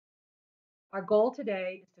Our goal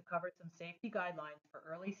today is to cover some safety guidelines for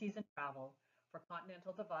early season travel for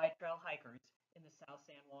Continental Divide Trail hikers in the South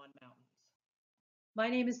San Juan Mountains. My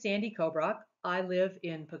name is Sandy Kobrock. I live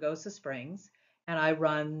in Pagosa Springs, and I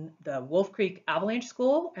run the Wolf Creek Avalanche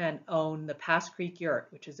School and own the Pass Creek Yurt,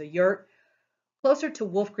 which is a yurt closer to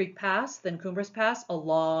Wolf Creek Pass than Cumbres Pass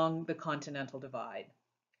along the Continental Divide.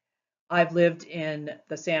 I've lived in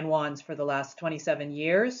the San Juans for the last 27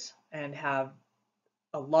 years and have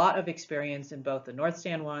a lot of experience in both the North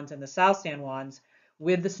San Juans and the South San Juans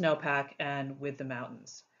with the snowpack and with the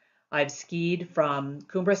mountains. I've skied from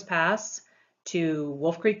Cumbres Pass to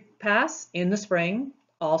Wolf Creek Pass in the spring,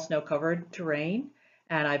 all snow-covered terrain,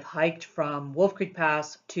 and I've hiked from Wolf Creek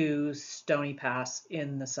Pass to Stony Pass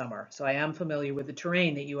in the summer. So I am familiar with the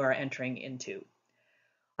terrain that you are entering into.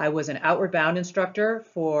 I was an outward bound instructor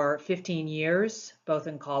for 15 years, both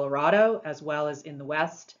in Colorado as well as in the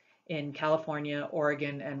West, in California,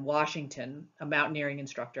 Oregon, and Washington, a mountaineering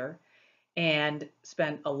instructor, and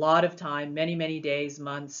spent a lot of time, many, many days,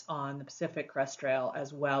 months on the Pacific Crest Trail,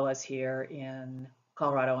 as well as here in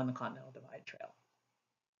Colorado on the Continental Divide Trail.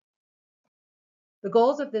 The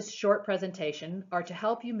goals of this short presentation are to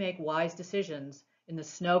help you make wise decisions in the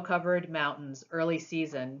snow-covered mountains early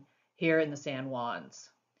season here in the San Juans.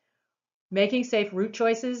 Making safe route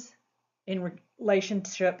choices in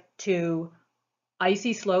relationship to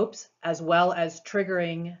icy slopes as well as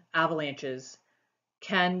triggering avalanches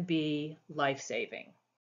can be life-saving.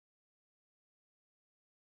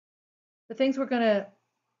 The things that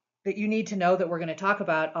you need to know that we're going to talk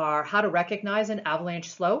about are how to recognize an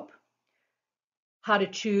avalanche slope, how to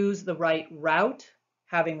choose the right route,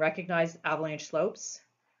 having recognized avalanche slopes,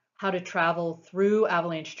 how to travel through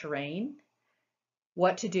avalanche terrain,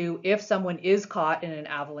 what to do if someone is caught in an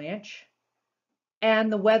avalanche,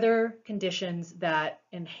 and the weather conditions that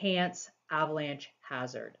enhance avalanche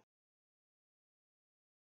hazard.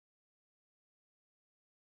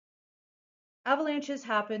 Avalanches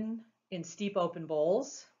happen in steep open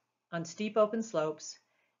bowls, on steep open slopes,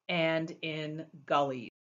 and in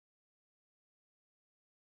gullies.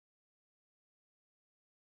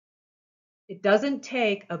 It doesn't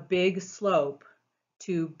take a big slope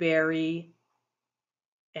to bury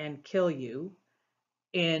and kill you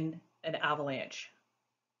in an avalanche.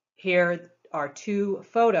 Here are two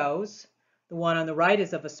photos. The one on the right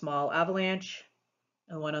is of a small avalanche,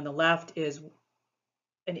 and the one on the left is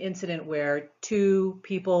an incident where two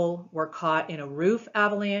people were caught in a roof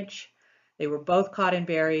avalanche. They were both caught and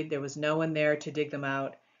buried. There was no one there to dig them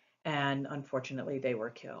out, and unfortunately they were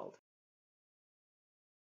killed.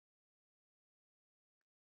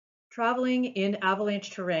 Traveling in avalanche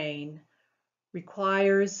terrain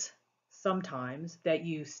requires sometimes that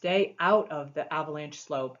you stay out of the avalanche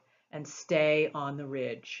slope and stay on the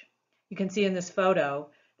ridge. You can see in this photo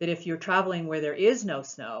that if you're traveling where there is no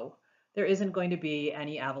snow, there isn't going to be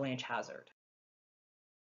any avalanche hazard.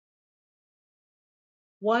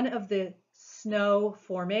 One of the snow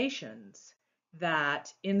formations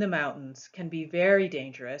that in the mountains can be very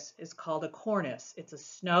dangerous is called a cornice. It's a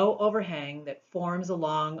snow overhang that forms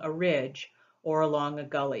along a ridge or along a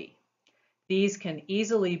gully. These can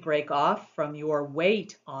easily break off from your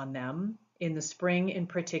weight on them in the spring in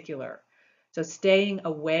particular. So staying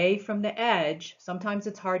away from the edge, sometimes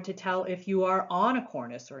it's hard to tell if you are on a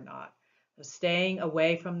cornice or not. So staying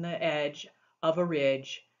away from the edge of a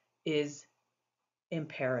ridge is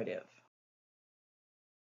imperative.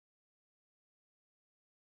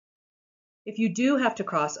 If you do have to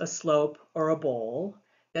cross a slope or a bowl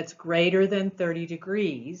that's greater than 30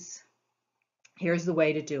 degrees, here's the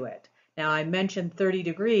way to do it. Now I mentioned 30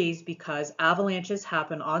 degrees because avalanches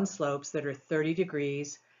happen on slopes that are 30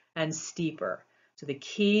 degrees and steeper. So the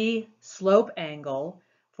key slope angle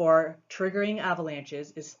for triggering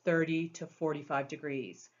avalanches is 30 to 45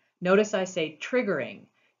 degrees. Notice I say triggering.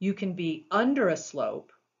 You can be under a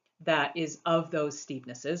slope that is of those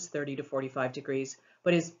steepnesses, 30 to 45 degrees,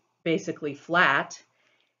 but is basically flat,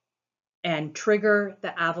 and trigger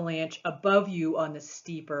the avalanche above you on the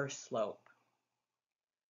steeper slope.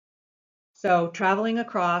 So traveling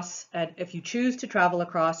across, and if you choose to travel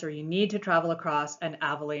across or you need to travel across an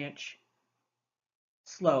avalanche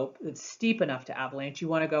slope that's steep enough to avalanche, you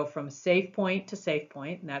want to go from safe point to safe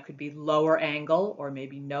point, and that could be lower angle or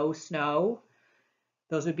maybe no snow.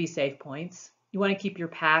 Those would be safe points. You want to keep your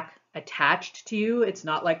pack attached to you. It's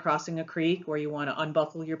not like crossing a creek where you want to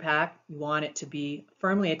unbuckle your pack. You want it to be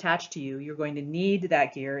firmly attached to you. You're going to need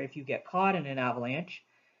that gear if you get caught in an avalanche.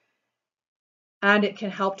 And it can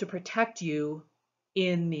help to protect you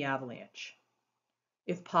in the avalanche.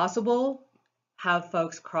 If possible, have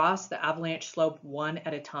folks cross the avalanche slope one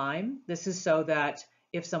at a time. This is so that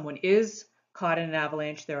if someone is caught in an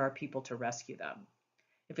avalanche, there are people to rescue them.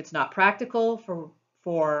 If it's not practical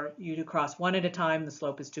for you to cross one at a time, the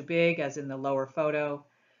slope is too big, as in the lower photo,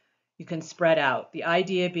 you can spread out. The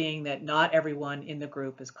idea being that not everyone in the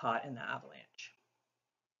group is caught in the avalanche.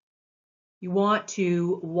 You want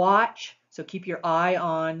to watch, so keep your eye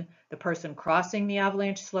on the person crossing the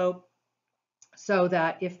avalanche slope so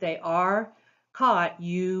that if they are caught,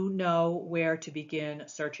 you know where to begin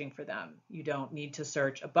searching for them. You don't need to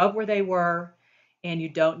search above where they were, and you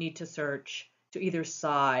don't need to search to either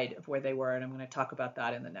side of where they were, and I'm going to talk about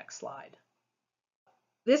that in the next slide.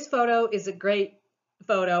 This photo is a great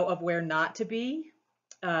photo of where not to be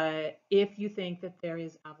if you think that there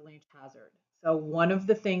is avalanche hazard. So one of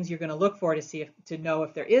the things you're going to look for to know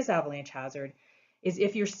if there is avalanche hazard is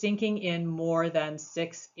if you're sinking in more than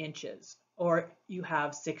 6 inches or you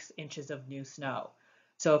have 6 inches of new snow.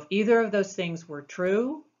 So if either of those things were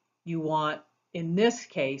true, you want, in this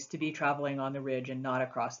case, to be traveling on the ridge and not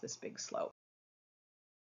across this big slope.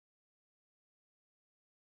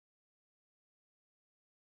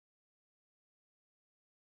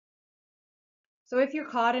 So if you're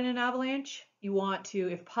caught in an avalanche, you want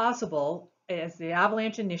to, if possible, as the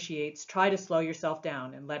avalanche initiates, try to slow yourself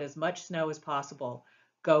down and let as much snow as possible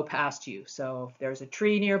go past you. So if there's a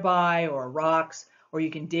tree nearby or rocks, or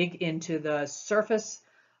you can dig into the surface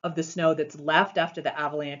of the snow that's left after the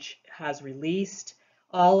avalanche has released,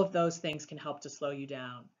 all of those things can help to slow you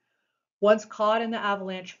down. Once caught in the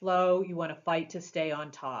avalanche flow, you want to fight to stay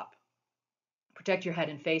on top. Protect your head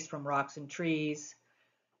and face from rocks and trees.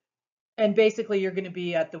 And basically, you're going to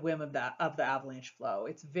be at the whim of the avalanche flow.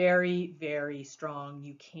 It's very, very strong.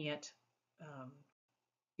 You can't,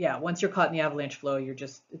 once you're caught in the avalanche flow,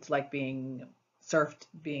 it's like being surfed,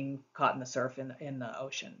 being caught in the surf in the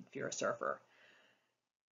ocean if you're a surfer.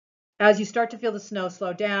 As you start to feel the snow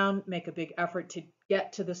slow down, make a big effort to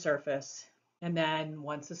get to the surface. And then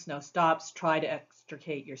once the snow stops, try to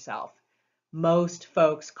extricate yourself. Most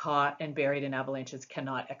folks caught and buried in avalanches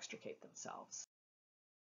cannot extricate themselves.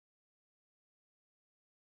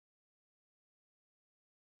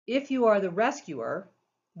 If you are the rescuer,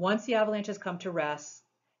 once the avalanche has come to rest,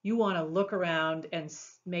 you want to look around and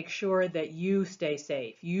make sure that you stay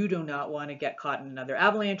safe. You do not want to get caught in another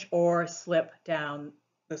avalanche or slip down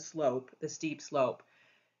the slope, the steep slope.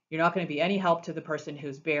 You're not going to be any help to the person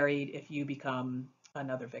who's buried if you become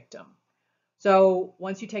another victim. So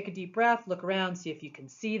once you take a deep breath, look around, see if you can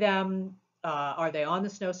see them. Are they on the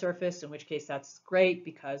snow surface? In which case that's great,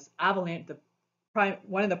 because one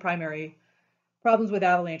of the primary problems with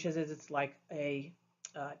avalanches is it's like a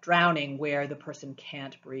drowning where the person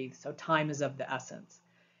can't breathe. So time is of the essence.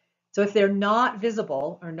 So if they're not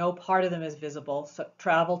visible or no part of them is visible, so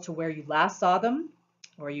travel to where you last saw them,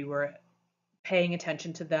 or you were paying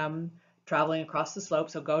attention to them traveling across the slope.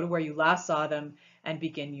 So go to where you last saw them and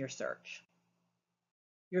begin your search.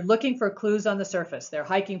 You're looking for clues on the surface. They're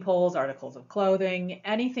hiking poles, articles of clothing,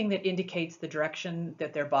 anything that indicates the direction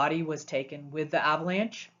that their body was taken with the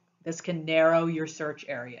avalanche. This can narrow your search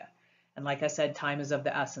area. And like I said, time is of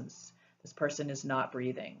the essence. This person is not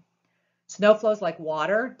breathing. Snow flows like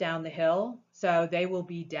water down the hill, so they will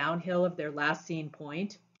be downhill of their last seen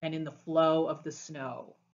point and in the flow of the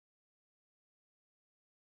snow.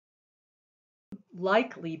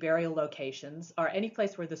 Likely burial locations are any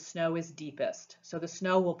place where the snow is deepest. So the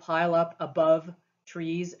snow will pile up above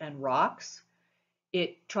trees and rocks.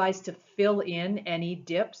 It tries to fill in any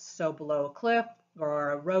dips, so below a cliff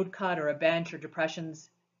or a road cut or a bench or depressions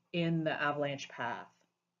in the avalanche path.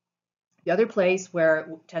 The other place where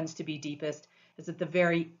it tends to be deepest is at the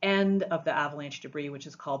very end of the avalanche debris, which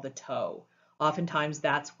is called the toe. Oftentimes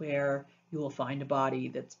that's where you will find a body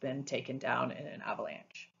that's been taken down in an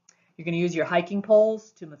avalanche. You're going to use your hiking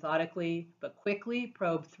poles to methodically but quickly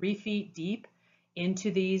probe 3 feet deep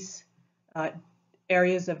into these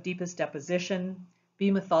areas of deepest deposition.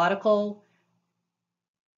 Be methodical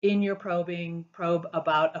in your probing, probe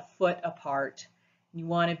about a foot apart. You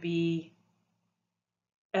want to be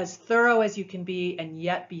as thorough as you can be and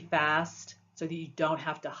yet be fast so that you don't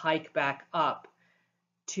have to hike back up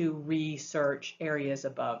to research areas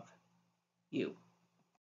above you.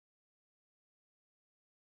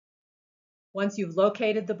 Once you've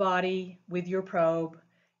located the body with your probe,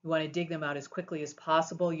 you want to dig them out as quickly as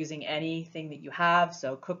possible using anything that you have,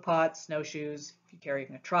 so cook pots, snowshoes, if you're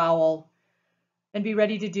carrying a trowel, and be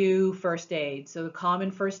ready to do first aid. So the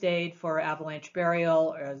common first aid for avalanche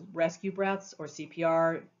burial are rescue breaths or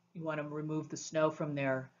CPR. You want to remove the snow from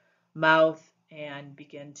their mouth and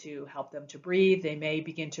begin to help them to breathe. They may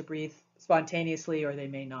begin to breathe spontaneously or they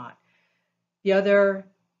may not. The other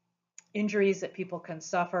injuries that people can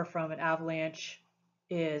suffer from an avalanche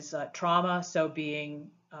is trauma, so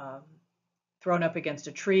being thrown up against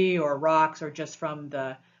a tree or rocks, or just from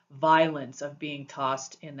the violence of being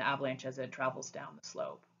tossed in the avalanche as it travels down the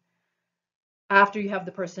slope. After you have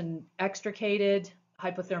the person extricated,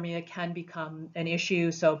 hypothermia can become an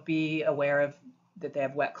issue, so be aware of that they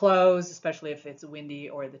have wet clothes, especially if it's windy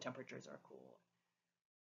or the temperatures are cool.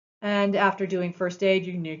 And after doing first aid,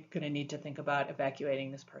 you're going to need to think about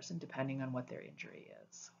evacuating this person depending on what their injury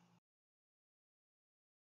is.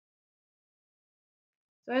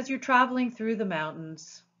 So as you're traveling through the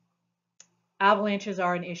mountains, avalanches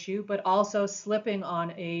are an issue, but also slipping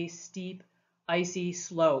on a steep, icy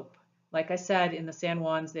slope. Like I said, in the San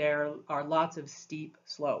Juans, there are lots of steep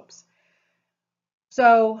slopes.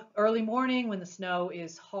 So early morning when the snow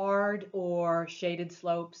is hard, or shaded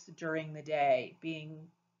slopes during the day, being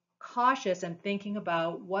cautious and thinking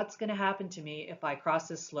about what's going to happen to me if I cross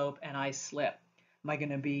this slope and I slip. Am I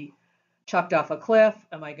going to be chucked off a cliff?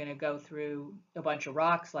 Am I going to go through a bunch of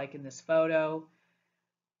rocks like in this photo?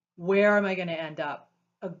 Where am I going to end up?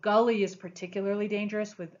 A gully is particularly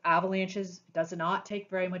dangerous with avalanches. It does not take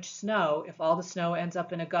very much snow if all the snow ends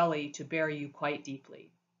up in a gully to bury you quite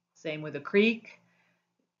deeply. Same with a creek.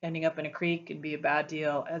 Ending up in a creek can be a bad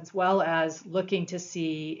deal, as well as looking to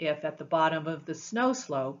see if at the bottom of the snow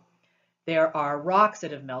slope there are rocks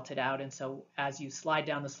that have melted out, and so as you slide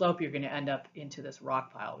down the slope you're going to end up into this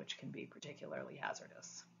rock pile, which can be particularly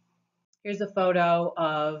hazardous. Here's a photo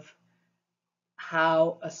of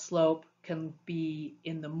how a slope can be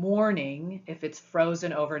in the morning if it's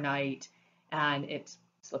frozen overnight and it's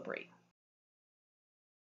slippery.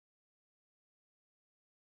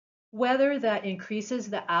 Weather that increases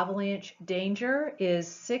the avalanche danger is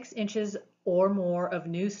 6 inches or more of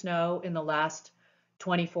new snow in the last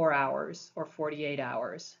 24 hours or 48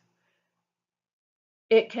 hours.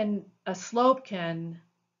 A slope can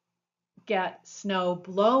get snow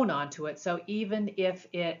blown onto it, so even if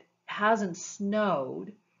it hasn't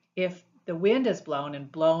snowed, if the wind has blown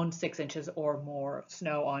and blown 6 inches or more of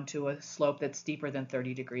snow onto a slope that's steeper than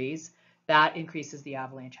 30 degrees, that increases the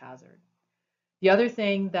avalanche hazard. The other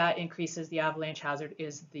thing that increases the avalanche hazard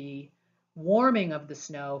is the warming of the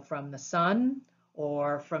snow from the sun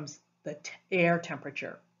or from the air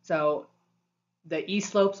temperature. So the east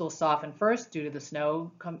slopes will soften first due to the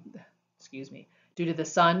due to the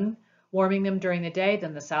sun warming them during the day,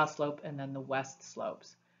 then the south slope, and then the west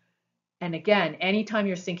slopes. And again, anytime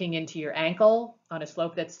you're sinking into your ankle on a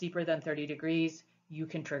slope that's steeper than 30 degrees, you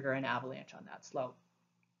can trigger an avalanche on that slope.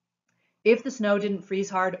 If the snow didn't freeze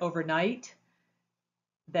hard overnight,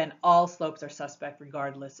 then all slopes are suspect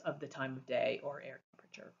regardless of the time of day or air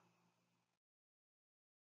temperature.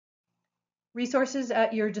 Resources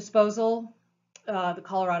at your disposal. The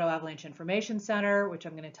Colorado Avalanche Information Center, which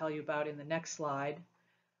I'm going to tell you about in the next slide,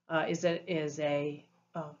 is a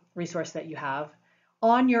resource that you have.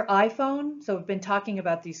 On your iPhone, so we've been talking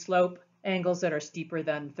about these slope angles that are steeper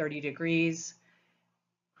than 30 degrees.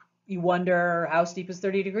 You wonder, how steep is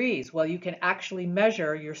 30 degrees? Well, you can actually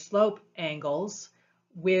measure your slope angles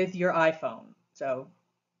with your iPhone. So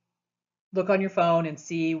look on your phone and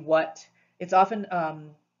see what, it's often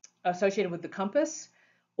associated with the compass,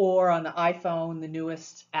 or on the iPhone, the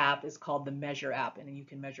newest app is called the Measure app, and you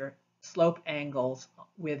can measure slope angles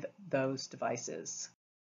with those devices.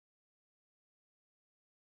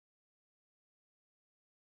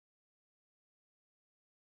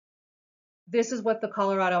 This is what the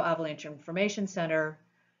Colorado Avalanche Information Center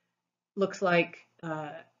looks like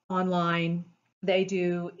online. They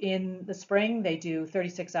do, in the spring, they do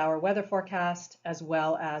 36-hour weather forecast as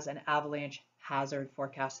well as an avalanche hazard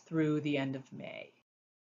forecast through the end of May.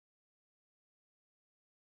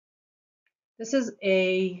 This is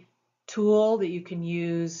a tool that you can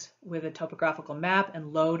use with a topographical map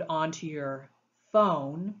and load onto your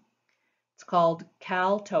phone. It's called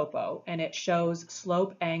CalTopo, and it shows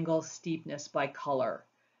slope angle steepness by color.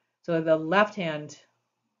 So the left-hand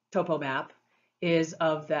topo map is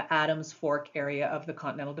of the Adams Fork area of the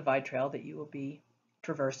Continental Divide Trail that you will be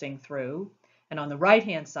traversing through. And on the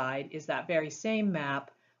right-hand side is that very same map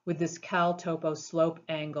with this CalTopo slope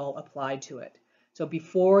angle applied to it. So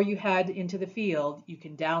before you head into the field, you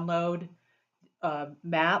can download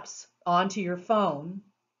maps onto your phone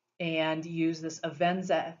and use this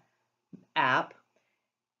Avenza app.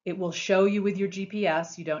 It will show you with your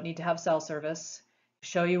GPS, you don't need to have cell service,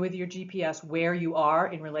 show you with your GPS where you are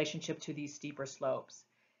in relationship to these steeper slopes.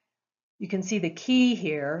 You can see the key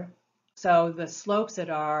here. So the slopes that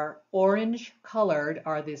are orange colored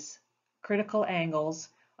are these critical angles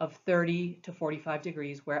of 30 to 45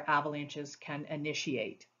 degrees where avalanches can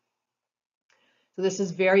initiate. So this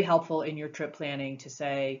is very helpful in your trip planning to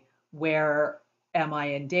say where am I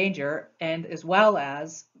in danger, and as well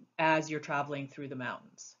as you're traveling through the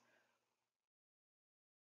mountains.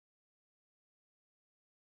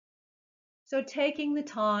 So taking the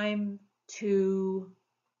time to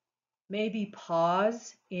maybe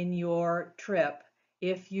pause in your trip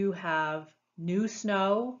if you have new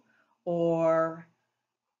snow or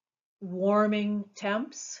warming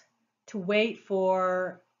temps, to wait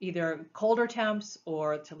for either colder temps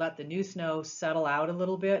or to let the new snow settle out a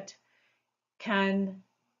little bit can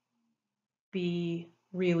be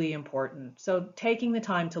really important. So taking the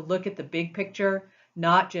time to look at the big picture,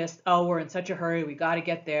 not just, oh, we're in such a hurry, we got to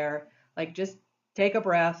get there. Like, just take a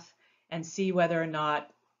breath and see whether or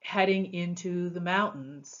not heading into the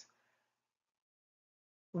mountains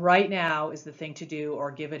right now is the thing to do,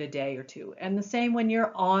 or give it a day or two. And the same when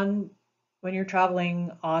you're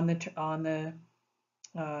traveling on the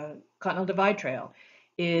Continental Divide Trail.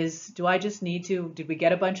 Do I just need to, did we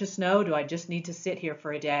get a bunch of snow? Do I just need to sit here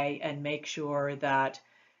for a day and make sure that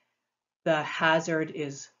the hazard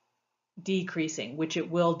is decreasing, which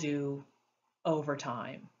it will do over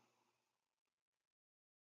time?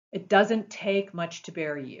 It doesn't take much to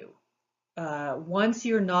bury you. Once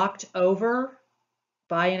you're knocked over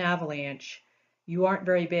by an avalanche, you aren't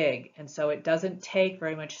very big, and so it doesn't take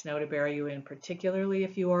very much snow to bury you in, particularly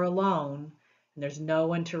if you are alone and there's no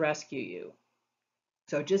one to rescue you.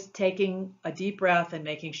 So just taking a deep breath and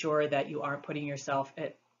making sure that you aren't putting yourself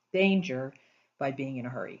at danger by being in a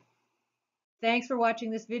hurry. Thanks for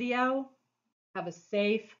watching this video. Have a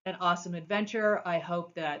safe and awesome adventure. I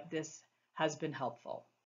hope that this has been helpful.